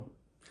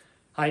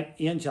Hi,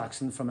 Ian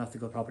Jackson from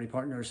Ethical Property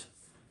Partners.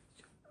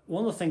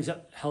 One of the things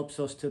that helps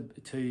us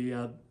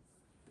to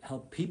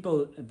help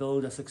people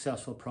build a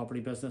successful property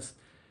business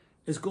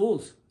is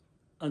goals.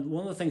 And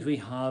one of the things we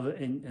have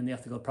in the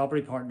Ethical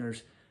Property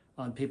Partners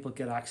and people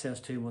get access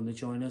to when they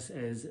join us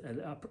is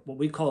what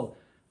we call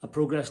a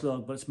progress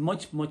log, but it's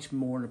much, much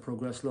more than a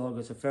progress log.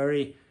 It's a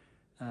very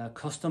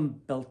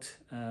custom built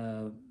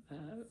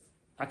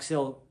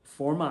Excel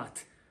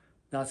format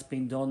that's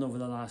been done over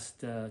the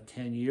last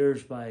 10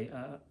 years by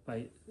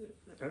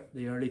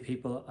the early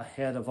people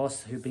ahead of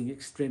us who've been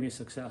extremely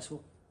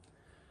successful.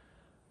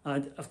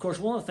 And of course,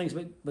 one of the things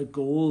about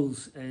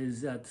goals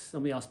is that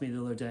somebody asked me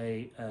the other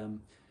day,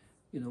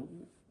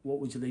 what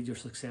would you lead your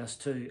success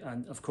to?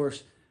 And of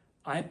course,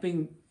 I've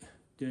been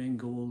doing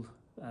goal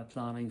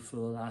planning for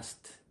the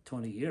last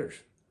 20 years.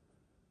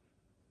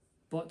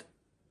 But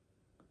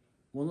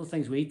one of the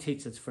things we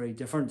teach that's very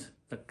different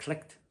that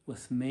clicked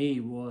with me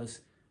was,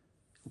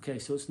 okay,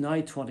 so it's now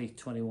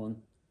 2021.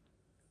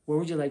 Where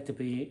would you like to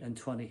be in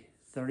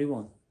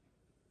 2031?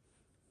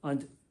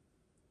 And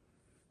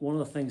one of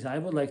the things I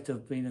would like to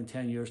have been in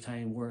 10 years'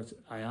 time, where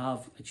I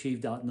have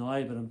achieved that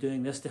now, but I'm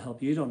doing this to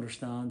help you to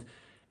understand,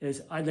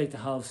 is I'd like to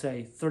have,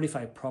 say,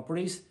 35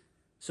 properties.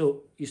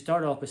 So you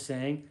start off by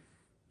saying,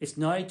 it's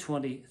now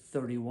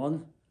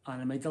 2031,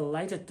 and I'm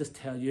delighted to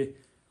tell you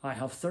I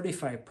have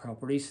 35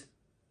 properties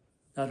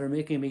that are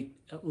making me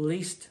at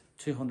least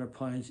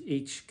 £200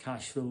 each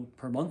cash flow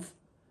per month.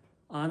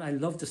 And I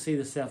love to see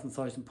the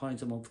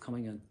 £7,000 a month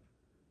coming in.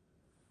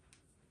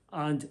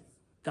 And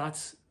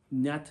that's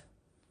net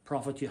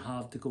profit you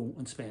have to go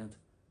and spend.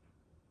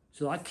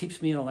 So that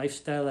keeps me in a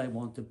lifestyle I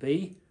want to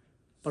be.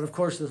 But of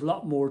course, there's a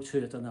lot more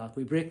to it than that.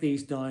 We break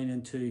these down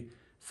into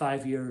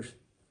 5 years,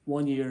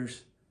 1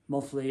 years,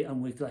 monthly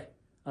and weekly.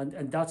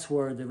 And that's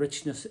where the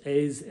richness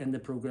is in the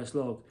progress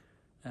log.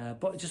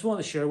 But I just want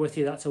to share with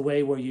you, that's a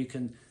way where you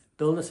can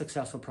build a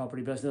successful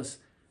property business.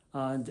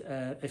 And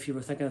if you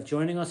were thinking of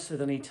joining us at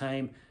any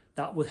time,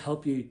 that would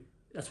help you.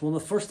 That's one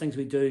of the first things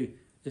we do,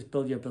 is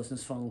build your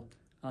business funnel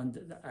and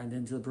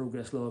into the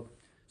progress log.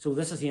 So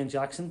this is Ian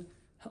Jackson,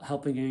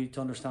 helping you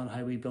to understand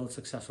how we build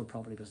successful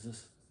property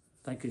business.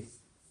 Thank you.